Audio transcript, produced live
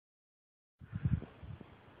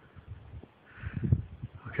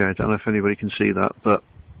Okay, I don't know if anybody can see that, but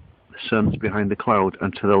the sun's behind the cloud,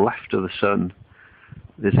 and to the left of the sun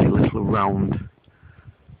there's a little round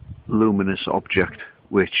luminous object,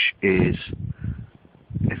 which is,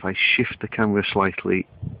 if I shift the camera slightly,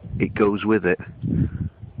 it goes with it.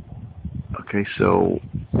 Okay, so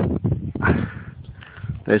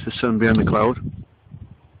there's the sun behind the cloud.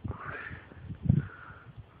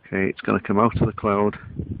 Okay, it's going to come out of the cloud.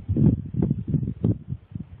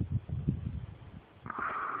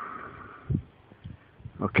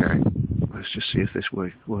 Okay, let's just see if this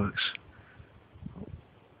works.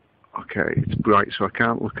 Okay, it's bright, so I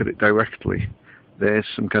can't look at it directly. There's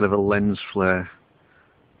some kind of a lens flare.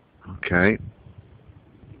 Okay.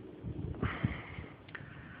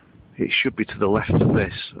 It should be to the left of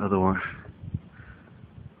this, otherwise.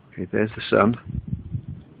 Okay, there's the sun.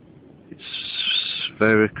 It's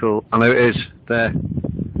spherical. I know it is. There.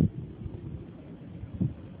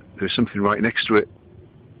 There's something right next to it.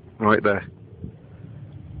 Right there.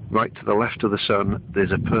 Right to the left of the sun,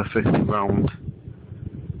 there's a perfect round.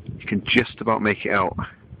 You can just about make it out.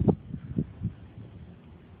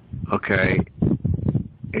 Okay.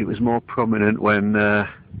 It was more prominent when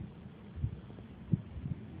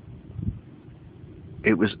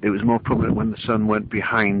it was more prominent when the sun went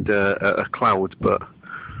behind a cloud, but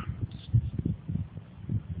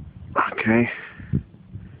okay.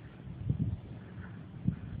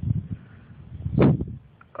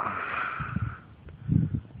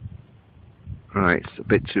 Right, it's a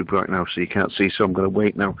bit too bright now, so you can't see, so I'm going to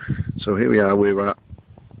wait now. So here we are, we're at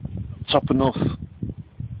top of North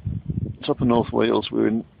Wales. We're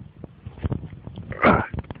in.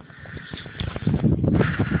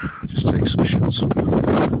 Just take some shots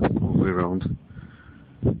all the way around.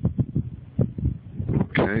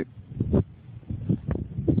 Okay.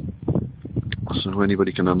 So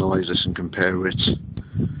anybody can analyse this and compare it.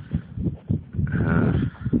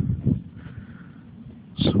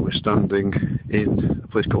 So we're standing in a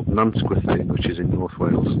place called Nantgwythin, which is in North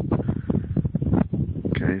Wales.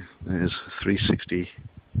 Okay, there's 360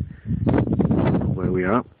 where we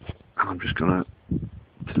are. And I'm just going to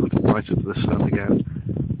tilt it right up to the sun again.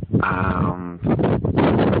 And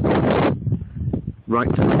right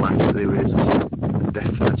to the left there is a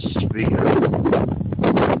definite sphere.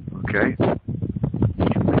 Okay, you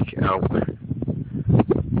can make it out.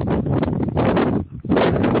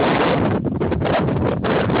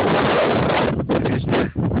 It is there.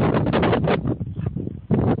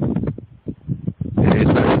 It is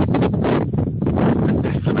there. A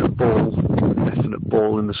definite ball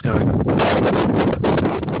in the sky.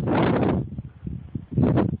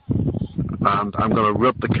 And I'm going to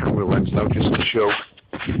rub the camera lens now just to show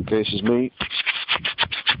this is me.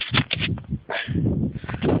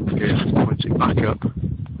 Okay, let's point it back up.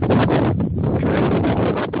 Okay.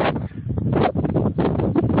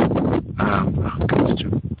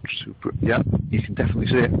 Yeah, you can definitely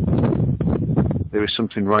see it. There is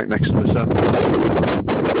something right next to the sun.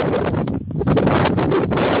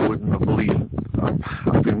 I wouldn't have believed that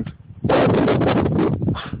happened.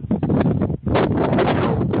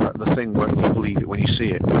 The thing where you believe it when you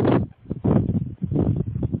see it.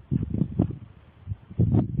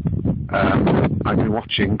 I've been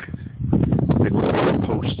watching, been looking at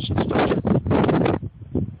posts and stuff,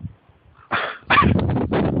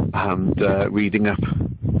 and reading up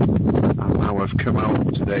on how I've come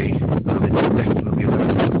out today, and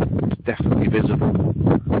it's definitely visible.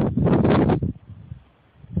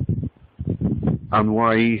 And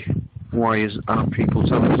why aren't people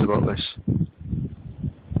telling us about this?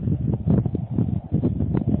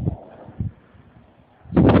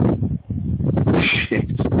 Shit.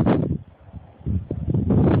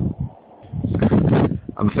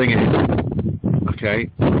 And the thing is, okay,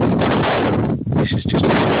 this is just a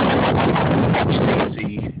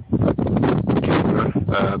easy camera.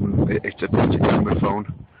 It's a camera phone.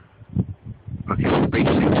 Okay, the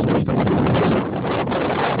basic stuff that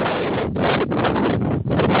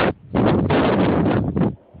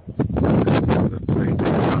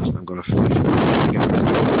I'm going to flash it again.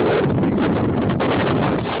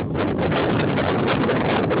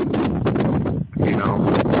 You know,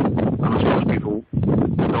 and I suppose people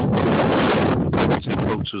don't take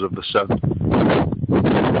photos of the sun.